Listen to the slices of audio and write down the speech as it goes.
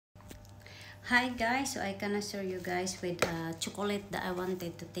Hi guys, so I gonna show you guys with chocolate that I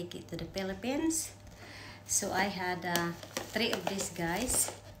wanted to take it to the Philippines. So I had 3 of these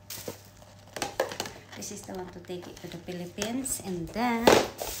guys. This is the one to take it to the Philippines, and then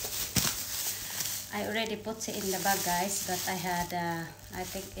I already put it in the bag guys, but I had I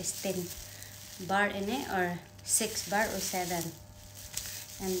think it's 10 bar in it, or 6 bar or 7,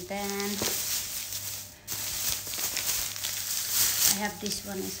 and then I have this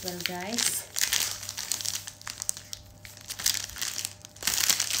one as well guys.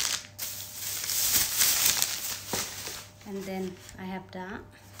 And then I have that,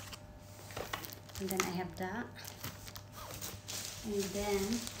 and then I have that, and then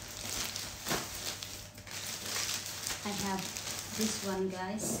I have this one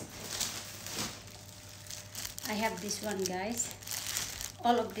guys. I have this one guys.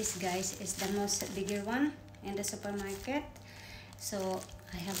 All of this guys is the most bigger one in the supermarket. So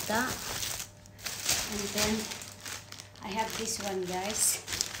I have that, and then I have this one guys.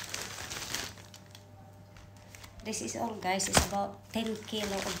 This is all guys, it's about 10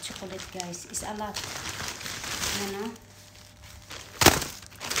 kilo of chocolate guys. It's a lot, you know.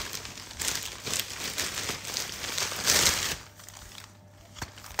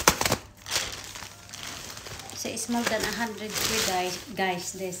 So it's more than 100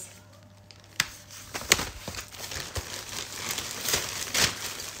 guys this.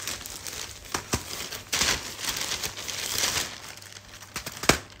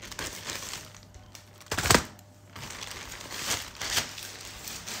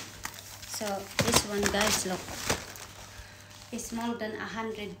 So this one guys, look, it's more than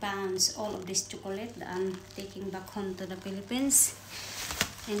 100 pounds, all of this chocolate that I'm taking back home to the Philippines.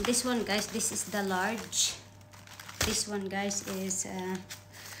 And this one guys, this is the large. This one guys is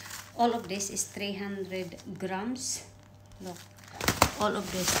all of this is 300 grams. Look, all of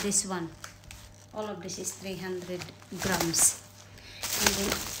this one, all of this is 300 grams. And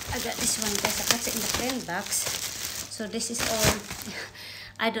then I got this one guys, I put it in the plain box. So this is all.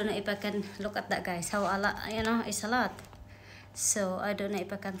 I don't know if I can look at that guys, how a lot, you know, it's a lot. So I don't know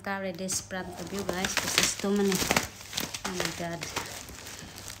if I can carry this front of you guys, this is too many. Oh my god,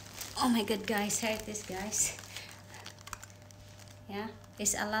 oh my god guys, here it is guys. Yeah,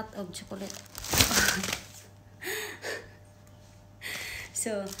 it's a lot of chocolate.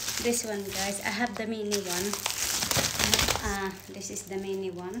 So this one guys, I have the mini one. This is the mini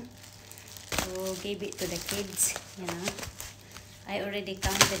one, so give it to the kids, you know. I already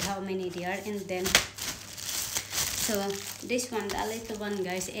counted how many there, and then so this one, the little one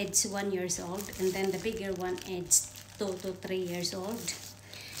guys, it's 1 year old, and then the bigger one it's 2 to 3 years old,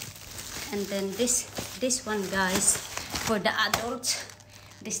 and then this one guys for the adults,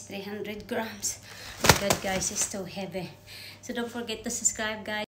 this 300 grams. Oh my god guys, it's so heavy. So don't forget to subscribe guys.